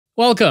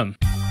Welcome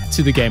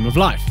to the game of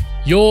life.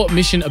 Your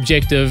mission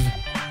objective: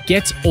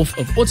 get off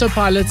of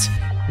autopilot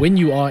when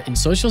you are in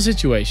social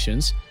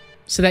situations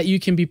so that you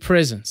can be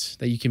present,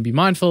 that you can be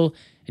mindful,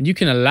 and you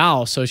can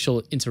allow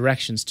social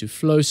interactions to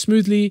flow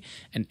smoothly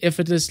and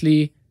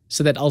effortlessly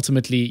so that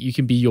ultimately you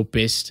can be your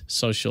best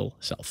social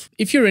self.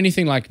 If you're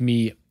anything like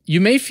me, you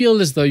may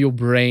feel as though your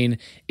brain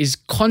is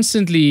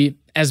constantly,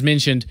 as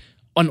mentioned,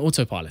 on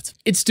autopilot.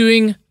 It's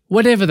doing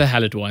whatever the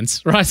hell it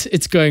wants, right?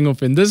 It's going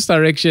off in this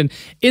direction,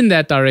 in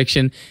that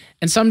direction.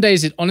 And some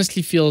days it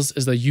honestly feels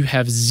as though you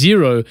have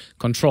zero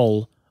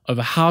control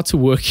over how to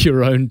work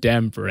your own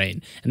damn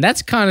brain. And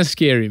that's kind of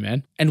scary,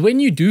 man. And when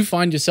you do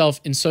find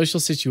yourself in social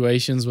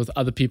situations with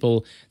other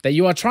people that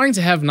you are trying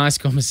to have nice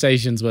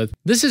conversations with,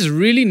 this is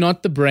really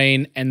not the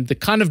brain and the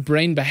kind of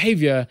brain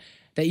behavior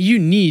that you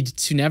need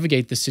to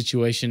navigate the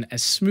situation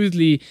as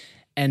smoothly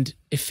and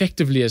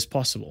effectively as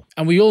possible.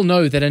 And we all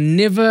know that a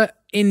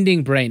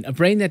never-ending brain, a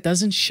brain that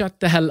doesn't shut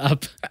the hell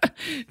up,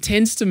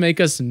 tends to make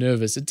us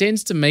nervous. It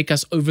tends to make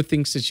us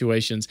overthink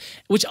situations,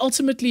 which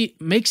ultimately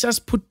makes us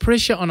put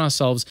pressure on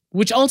ourselves,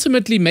 which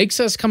ultimately makes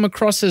us come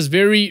across as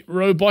very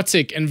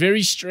robotic and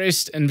very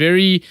stressed and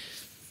very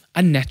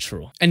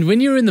unnatural. And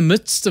when you're in the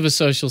midst of a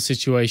social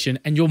situation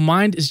and your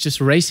mind is just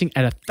racing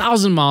at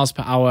 1,000 miles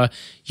per hour,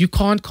 you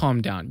can't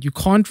calm down. You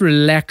can't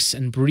relax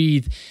and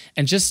breathe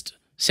and just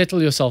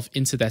settle yourself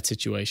into that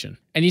situation.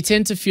 And you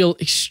tend to feel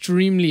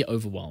extremely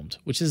overwhelmed,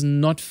 which is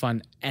not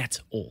fun at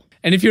all.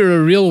 And if you're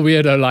a real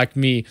weirdo like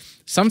me,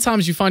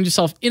 sometimes you find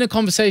yourself in a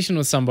conversation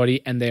with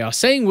somebody and they are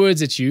saying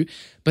words at you,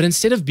 but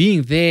instead of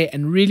being there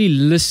and really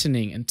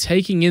listening and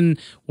taking in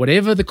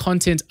whatever the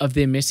content of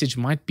their message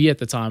might be at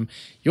the time,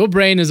 your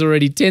brain is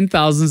already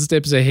 10,000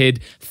 steps ahead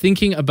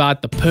thinking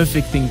about the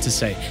perfect thing to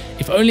say.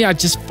 If only I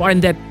just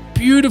find that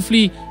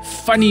beautifully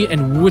funny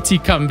and witty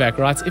comeback,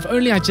 right? If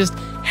only I just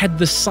had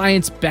the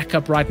science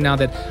backup right now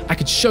that I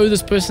could show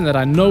this person that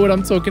I know what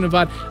I'm talking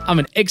about. I'm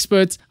an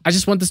expert. I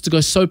just want this to go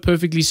so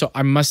perfectly, so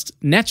I must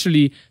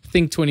naturally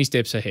think 20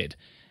 steps ahead.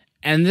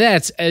 And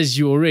that, as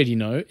you already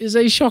know, is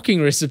a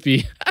shocking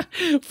recipe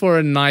for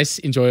a nice,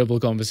 enjoyable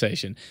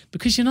conversation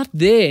because you're not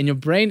there and your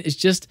brain is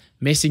just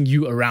messing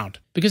you around.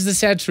 Because the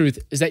sad truth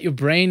is that your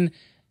brain,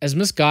 as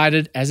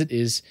misguided as it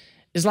is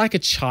like a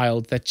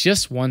child that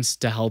just wants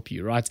to help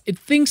you, right? It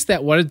thinks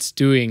that what it's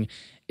doing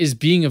is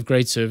being of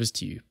great service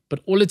to you, but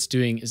all it's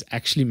doing is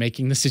actually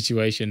making the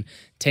situation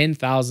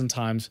 10,000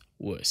 times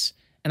worse.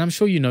 And I'm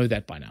sure you know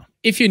that by now.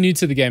 If you're new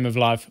to the game of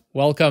life,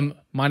 welcome.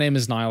 My name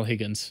is Niall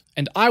Higgins,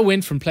 and I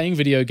went from playing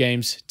video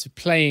games to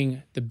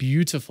playing the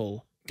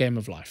beautiful game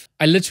of life.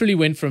 I literally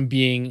went from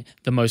being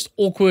the most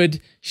awkward,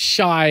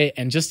 shy,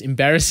 and just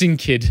embarrassing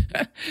kid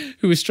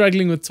who was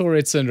struggling with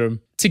Tourette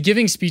syndrome to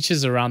giving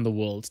speeches around the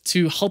world,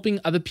 to helping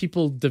other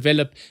people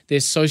develop their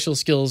social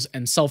skills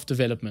and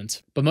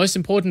self-development, but most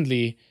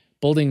importantly,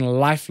 building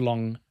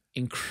lifelong,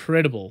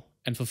 incredible,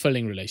 and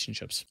fulfilling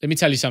relationships. Let me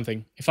tell you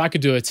something. If I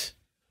could do it,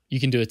 you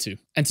can do it too.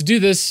 And to do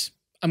this,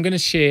 I'm going to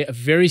share a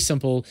very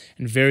simple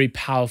and very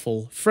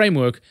powerful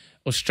framework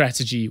or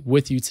strategy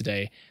with you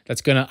today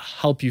that's going to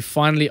help you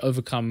finally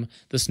overcome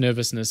this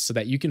nervousness so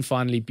that you can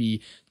finally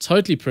be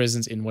totally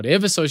present in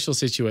whatever social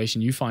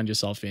situation you find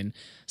yourself in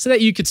so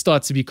that you could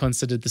start to be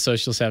considered the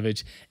social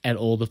savage at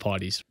all the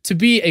parties. To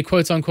be a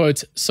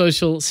quote-unquote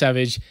social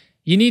savage,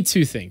 you need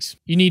two things.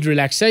 You need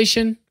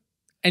relaxation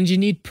and you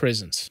need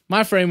presence.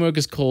 My framework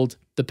is called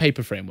the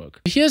PAPER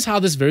framework. Here's how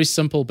this very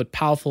simple but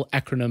powerful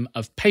acronym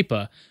of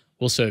PAPER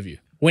will serve you.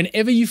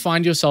 Whenever you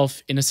find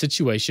yourself in a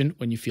situation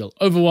when you feel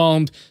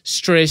overwhelmed,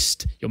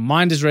 stressed, your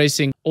mind is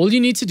racing, all you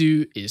need to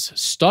do is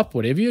stop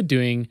whatever you're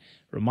doing,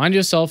 remind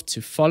yourself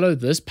to follow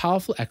this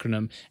powerful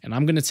acronym, and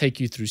I'm going to take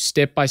you through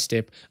step by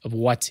step of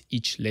what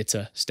each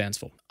letter stands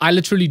for. I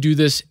literally do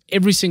this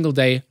every single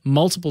day,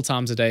 multiple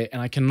times a day,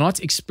 and I cannot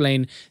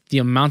explain the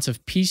amount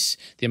of peace,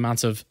 the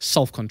amount of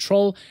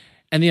self-control,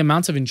 and the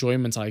amount of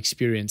enjoyment I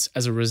experience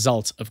as a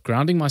result of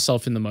grounding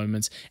myself in the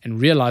moment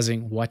and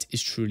realizing what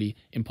is truly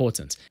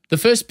important. The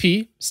first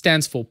P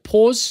stands for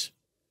pause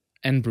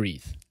and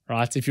breathe,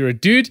 right? If you're a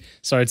dude,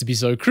 sorry to be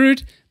so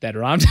crude, that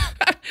rhymed,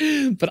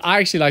 but I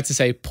actually like to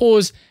say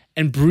pause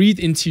and breathe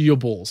into your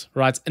balls,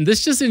 right? And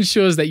this just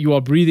ensures that you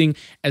are breathing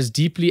as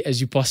deeply as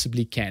you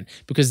possibly can,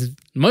 because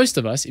most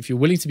of us, if you're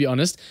willing to be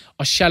honest,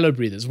 are shallow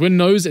breathers. We're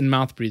nose and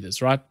mouth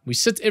breathers, right? We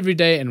sit every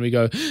day and we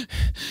go,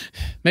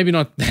 maybe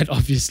not that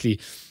obviously,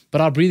 but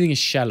our breathing is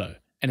shallow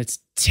and it's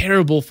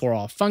terrible for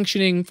our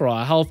functioning, for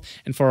our health,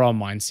 and for our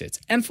mindset,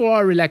 and for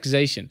our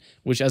relaxation,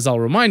 which, as I'll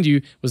remind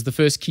you, was the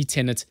first key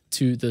tenet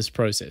to this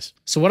process.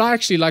 So what I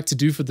actually like to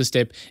do for this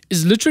step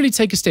is literally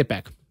take a step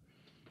back.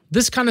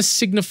 This kind of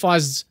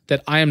signifies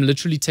that I am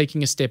literally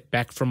taking a step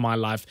back from my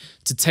life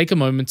to take a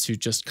moment to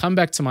just come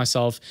back to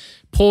myself,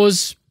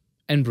 pause,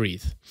 and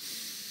breathe.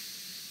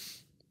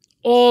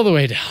 All the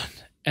way down,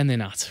 and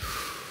then out.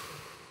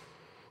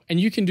 And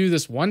you can do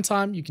this one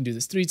time, you can do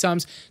this 3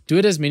 times, do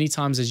it as many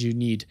times as you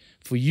need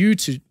for you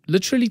to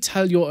literally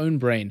tell your own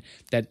brain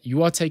that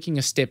you are taking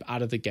a step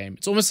out of the game.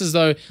 It's almost as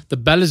though the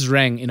bell is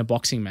rang in a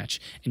boxing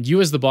match and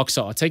you as the boxer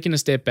are taking a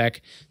step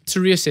back to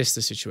reassess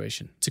the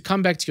situation, to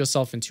come back to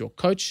yourself and to your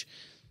coach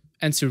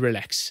and to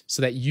relax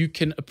so that you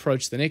can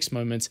approach the next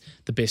moment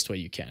the best way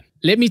you can.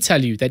 Let me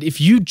tell you that if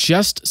you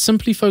just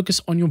simply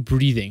focus on your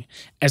breathing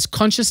as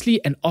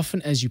consciously and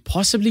often as you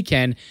possibly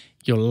can,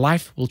 your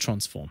life will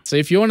transform. So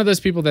if you're one of those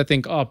people that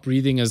think, oh,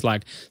 breathing is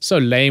like so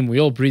lame, we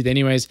all breathe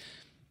anyways,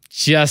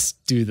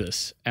 just do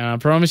this. And I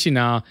promise you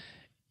now,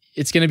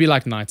 it's going to be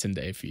like night and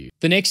day for you.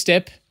 The next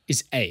step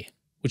is A,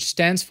 which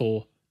stands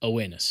for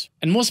awareness.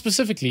 And more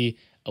specifically,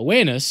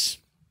 awareness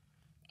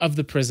of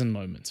the present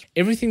moment.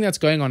 Everything that's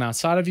going on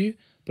outside of you,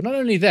 but not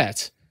only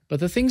that, but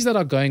the things that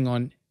are going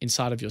on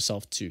inside of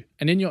yourself too,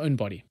 and in your own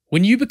body.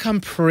 When you become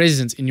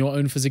present in your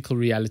own physical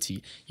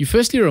reality, you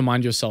firstly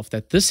remind yourself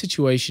that this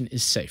situation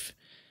is safe.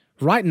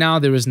 Right now,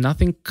 there is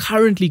nothing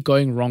currently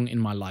going wrong in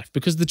my life,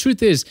 because the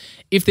truth is,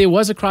 if there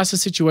was a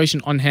crisis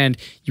situation on hand,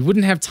 you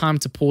wouldn't have time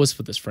to pause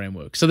for this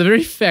framework. So the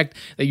very fact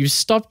that you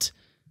stopped,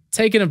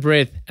 taken a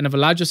breath, and have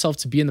allowed yourself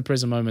to be in the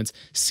present moment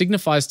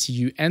signifies to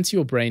you and to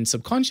your brain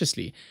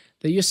subconsciously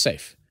that you're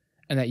safe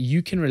and that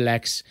you can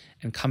relax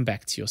and come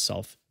back to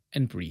yourself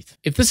and breathe.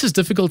 If this is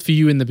difficult for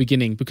you in the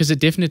beginning, because it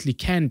definitely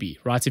can be,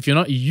 right? If you're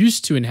not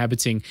used to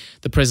inhabiting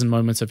the present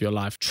moments of your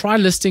life, try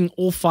listing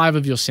all 5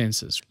 of your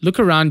senses. Look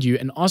around you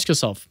and ask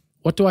yourself,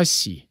 what do I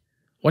see?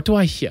 What do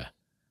I hear?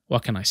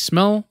 What can I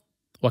smell?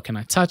 What can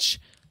I touch?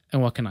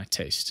 And what can I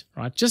taste,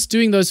 right? Just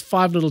doing those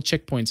 5 little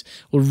checkpoints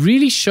will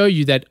really show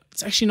you that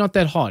it's actually not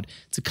that hard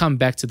to come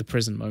back to the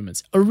present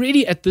moments.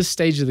 Already at this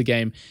stage of the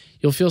game,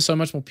 you'll feel so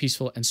much more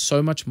peaceful and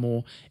so much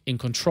more in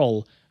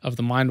control of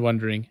the mind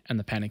wandering and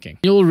the panicking.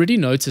 You'll already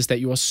notice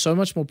that you are so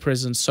much more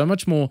present, so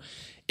much more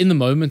in the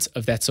moment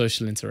of that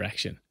social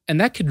interaction.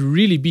 And that could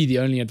really be the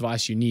only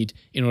advice you need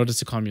in order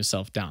to calm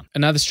yourself down.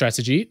 Another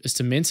strategy is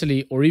to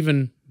mentally or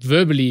even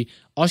verbally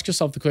ask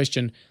yourself the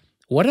question,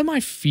 what am I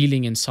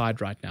feeling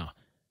inside right now?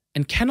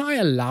 And can I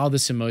allow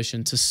this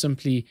emotion to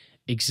simply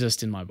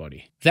exist in my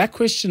body? That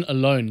question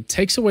alone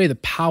takes away the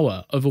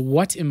power over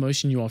what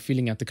emotion you are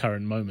feeling at the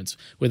current moment,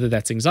 whether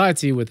that's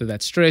anxiety, whether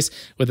that's stress,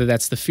 whether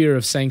that's the fear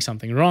of saying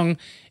something wrong.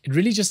 It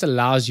really just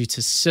allows you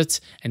to sit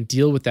and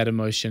deal with that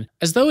emotion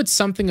as though it's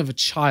something of a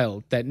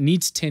child that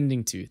needs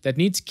tending to, that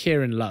needs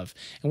care and love.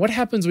 And what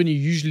happens when you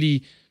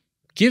usually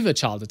give a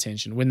child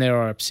attention when they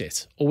are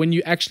upset, or when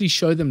you actually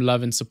show them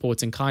love and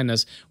support and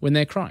kindness when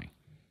they're crying?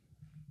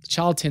 The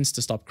child tends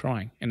to stop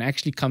crying and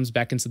actually comes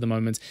back into the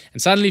moment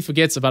and suddenly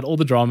forgets about all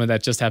the drama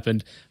that just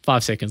happened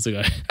 5 seconds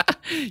ago.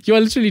 You are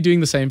literally doing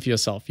the same for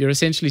yourself. You're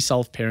essentially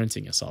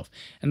self-parenting yourself.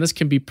 And this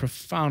can be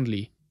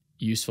profoundly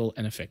useful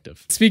and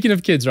effective. Speaking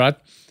of kids, right?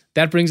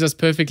 That brings us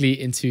perfectly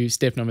into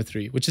step number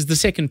 3, which is the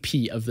second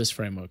P of this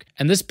framework.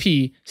 And this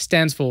P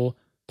stands for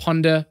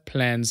ponder,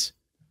 plans,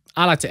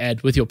 I like to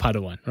add with your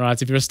Padawan,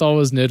 right? If you're a Star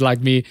Wars nerd like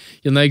me,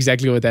 you'll know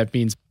exactly what that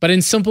means. But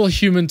in simple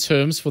human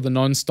terms for the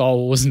non-Star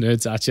Wars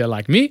nerds out here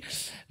like me,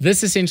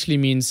 this essentially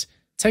means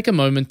take a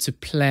moment to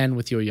plan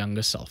with your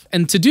younger self.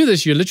 And to do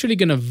this, you're literally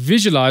going to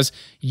visualize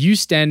you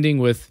standing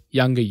with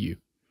younger you.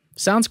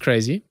 Sounds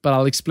crazy, but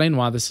I'll explain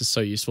why this is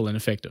so useful and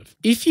effective.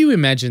 If you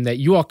imagine that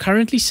you are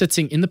currently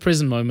sitting in the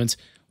present moment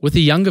with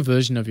a younger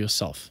version of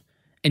yourself,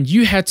 and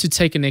you had to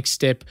take a next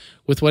step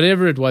with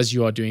whatever it was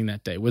you are doing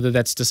that day, whether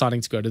that's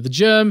deciding to go to the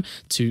gym,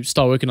 to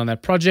start working on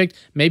that project.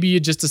 Maybe you're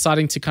just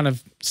deciding to kind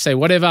of say,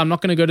 whatever, I'm not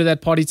going to go to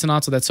that party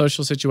tonight or that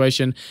social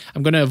situation.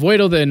 I'm going to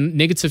avoid all the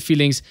negative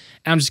feelings.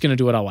 And I'm just going to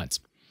do what I want.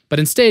 But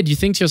instead, you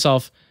think to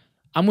yourself,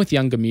 I'm with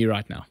younger me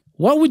right now.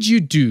 What would you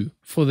do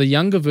for the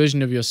younger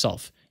version of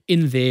yourself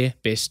in their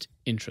best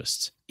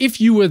interests? If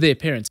you were their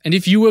parent, and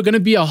if you were going to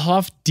be a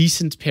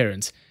half-decent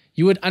parent,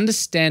 you would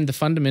understand the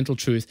fundamental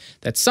truth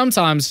that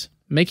sometimes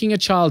making a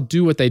child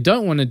do what they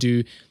don't want to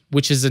do,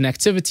 which is an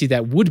activity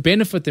that would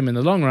benefit them in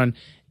the long run,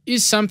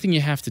 is something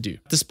you have to do.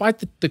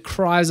 Despite the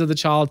cries of the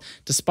child,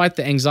 despite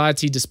the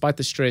anxiety, despite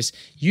the stress,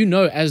 you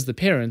know as the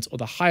parent or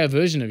the higher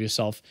version of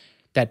yourself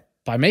that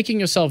by making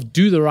yourself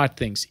do the right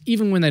things,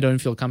 even when they don't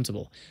feel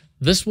comfortable,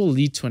 this will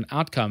lead to an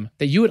outcome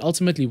that you would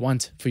ultimately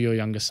want for your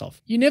younger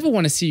self. You never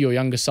want to see your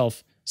younger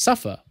self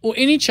suffer, or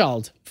any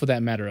child for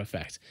that matter of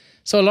fact.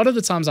 So a lot of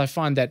the times I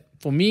find that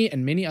for me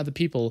and many other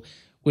people,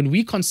 when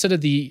we consider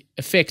the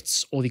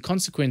effects or the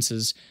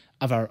consequences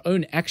of our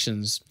own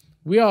actions,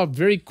 we are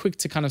very quick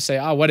to kind of say,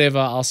 whatever,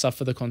 I'll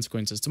suffer the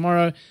consequences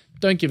tomorrow.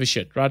 Don't give a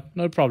shit, right?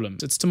 No problem.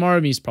 It's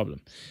tomorrow me's problem.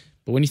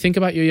 But when you think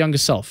about your younger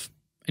self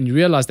and you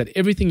realize that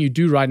everything you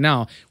do right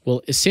now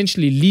will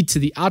essentially lead to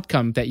the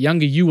outcome that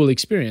younger you will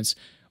experience,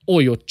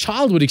 or your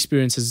child would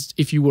experience as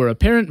if you were a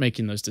parent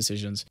making those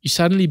decisions, you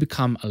suddenly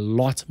become a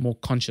lot more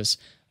conscious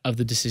of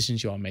the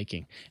decisions you are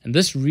making. And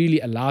this really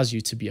allows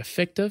you to be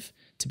effective,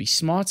 to be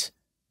smart,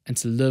 and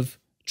to live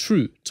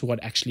true to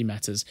what actually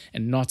matters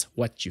and not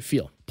what you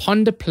feel.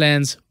 Ponder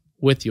plans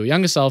with your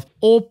younger self,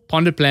 or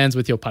ponder plans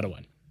with your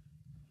Padawan.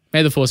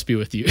 May the force be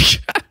with you.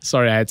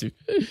 Sorry, I had to.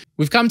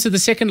 We've come to the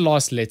second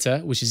last letter,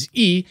 which is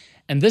E,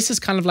 and this is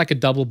kind of like a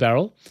double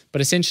barrel,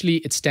 but essentially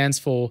it stands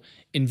for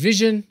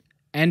envision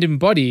and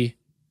embody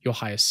your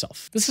higher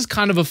self. This is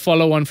kind of a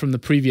follow-on from the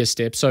previous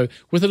step, so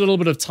with a little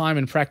bit of time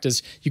and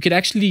practice, you could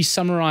actually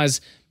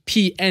summarize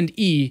P and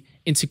E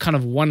into kind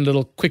of one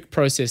little quick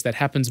process that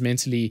happens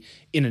mentally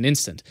in an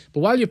instant. But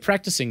while you're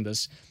practicing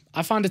this,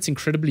 I find it's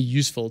incredibly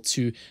useful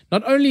to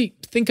not only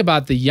think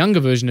about the younger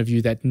version of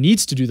you that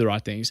needs to do the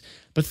right things,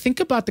 but think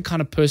about the kind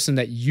of person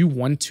that you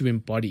want to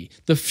embody,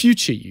 the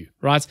future you,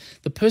 right?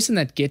 The person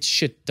that gets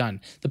shit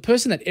done, the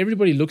person that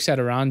everybody looks at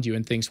around you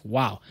and thinks,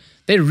 wow,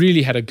 they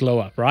really had a glow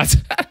up, right?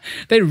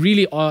 They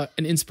really are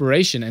an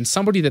inspiration and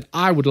somebody that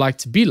I would like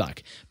to be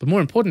like. But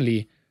more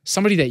importantly,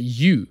 somebody that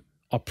you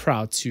are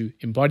proud to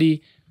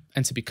embody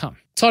and to become.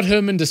 Todd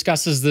Herman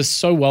discusses this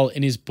so well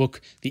in his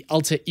book, The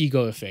Alter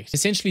Ego Effect.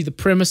 Essentially, the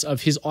premise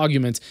of his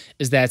argument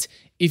is that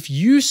if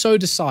you so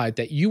decide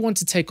that you want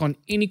to take on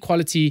any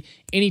quality,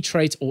 any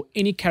trait, or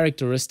any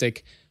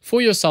characteristic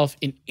for yourself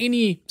in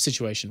any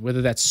situation,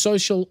 whether that's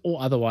social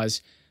or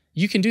otherwise,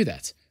 you can do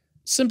that.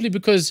 Simply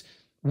because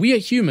we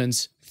as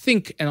humans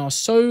think and are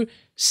so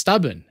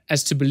stubborn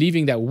as to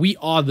believing that we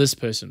are this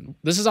person.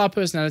 This is our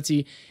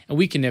personality and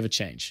we can never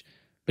change.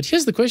 But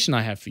here's the question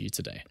I have for you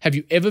today. Have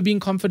you ever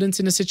been confident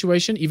in a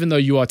situation, even though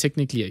you are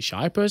technically a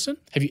shy person?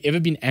 Have you ever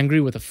been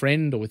angry with a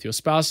friend or with your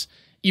spouse,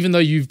 even though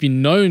you've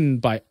been known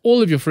by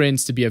all of your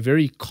friends to be a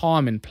very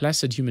calm and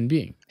placid human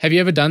being? Have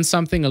you ever done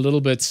something a little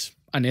bit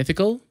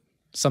unethical,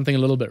 something a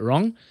little bit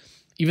wrong,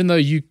 even though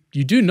you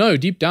do know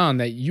deep down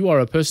that you are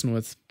a person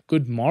with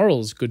good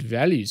morals, good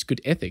values, good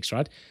ethics,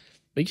 right?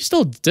 But you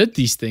still did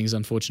these things,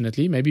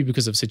 unfortunately, maybe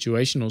because of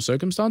situation or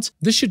circumstance.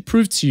 This should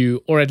prove to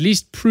you, or at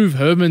least prove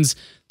Herman's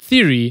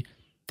theory,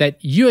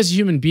 that you as a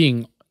human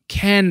being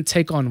can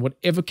take on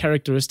whatever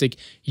characteristic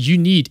you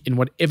need in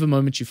whatever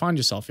moment you find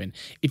yourself in.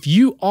 If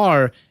you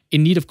are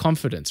in need of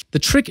confidence, the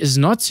trick is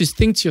not to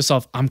think to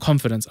yourself, I'm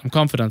confident, I'm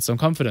confident, I'm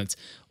confident,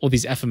 all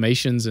these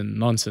affirmations and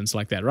nonsense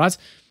like that, right?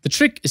 The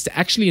trick is to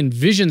actually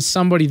envision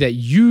somebody that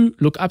you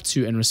look up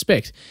to and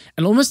respect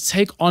and almost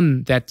take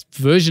on that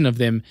version of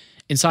them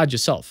inside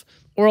yourself.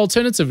 Or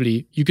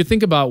alternatively, you could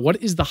think about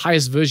what is the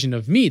highest version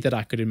of me that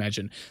I could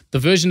imagine. The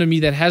version of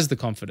me that has the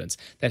confidence,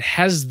 that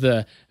has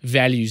the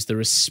values, the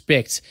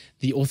respect,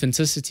 the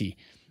authenticity.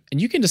 And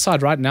you can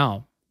decide right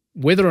now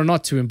whether or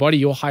not to embody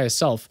your higher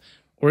self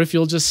or if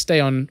you'll just stay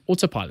on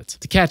autopilot.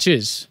 The catch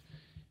is,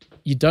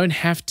 you don't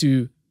have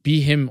to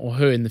be him or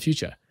her in the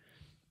future.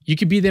 You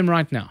could be them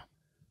right now,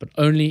 but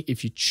only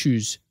if you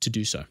choose to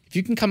do so. If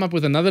you can come up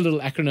with another little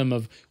acronym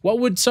of what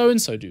would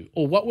so-and-so do,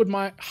 or what would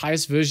my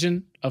highest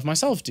version of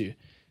myself do,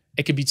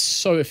 it could be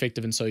so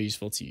effective and so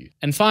useful to you.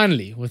 And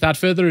finally, without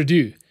further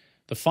ado,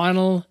 the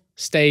final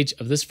stage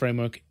of this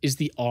framework is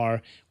the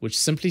R, which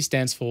simply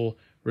stands for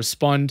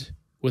respond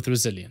with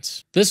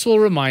resilience. This will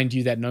remind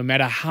you that no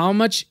matter how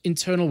much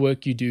internal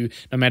work you do,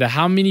 no matter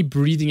how many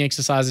breathing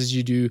exercises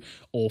you do,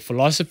 or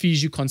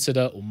philosophies you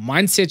consider, or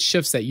mindset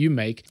shifts that you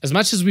make, as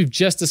much as we've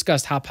just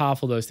discussed how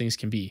powerful those things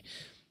can be,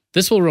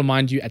 this will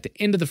remind you at the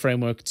end of the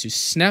framework to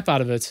snap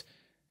out of it,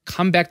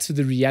 come back to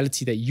the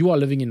reality that you are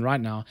living in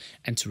right now,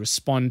 and to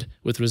respond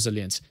with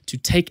resilience, to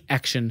take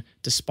action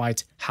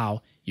despite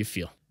how you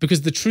feel.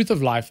 Because the truth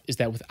of life is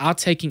that without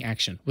taking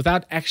action,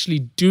 without actually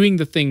doing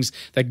the things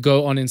that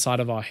go on inside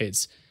of our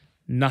heads,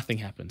 nothing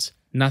happens.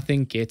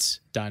 Nothing gets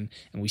done,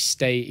 and we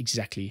stay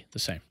exactly the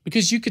same.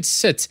 Because you could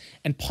sit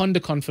and ponder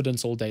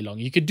confidence all day long.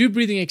 You could do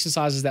breathing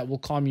exercises that will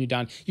calm you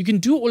down. You can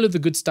do all of the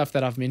good stuff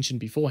that I've mentioned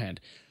beforehand.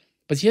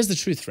 But here's the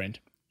truth, friend.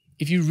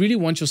 If you really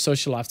want your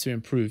social life to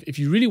improve, if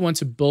you really want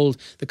to build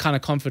the kind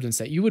of confidence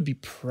that you would be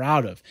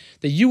proud of,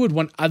 that you would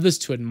want others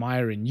to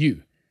admire in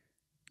you,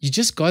 you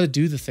just got to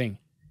do the thing.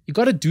 You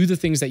got to do the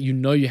things that you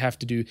know you have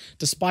to do,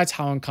 despite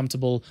how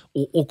uncomfortable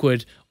or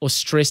awkward or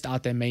stressed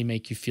out they may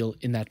make you feel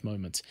in that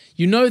moment.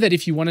 You know that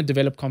if you want to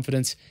develop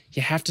confidence,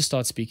 you have to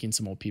start speaking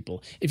to more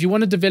people. If you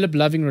want to develop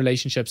loving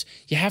relationships,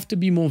 you have to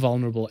be more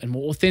vulnerable and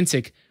more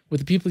authentic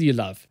with the people you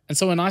love. And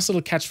so a nice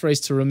little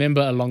catchphrase to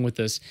remember along with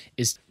this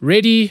is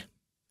ready,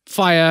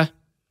 fire,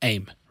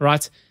 aim,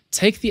 right?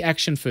 Take the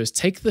action first,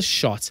 take the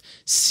shot,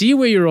 see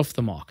where you're off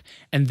the mark,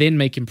 and then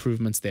make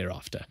improvements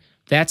thereafter.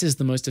 That is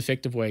the most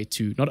effective way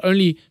to not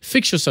only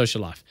fix your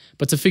social life,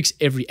 but to fix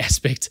every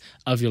aspect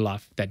of your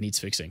life that needs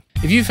fixing.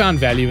 If you found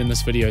value in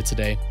this video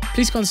today,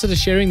 please consider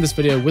sharing this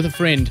video with a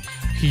friend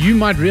who you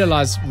might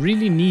realize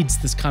really needs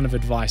this kind of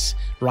advice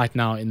right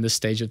now in this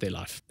stage of their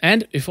life.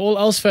 And if all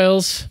else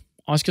fails,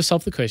 ask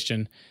yourself the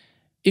question,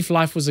 if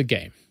life was a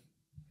game,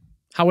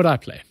 how would I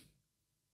play?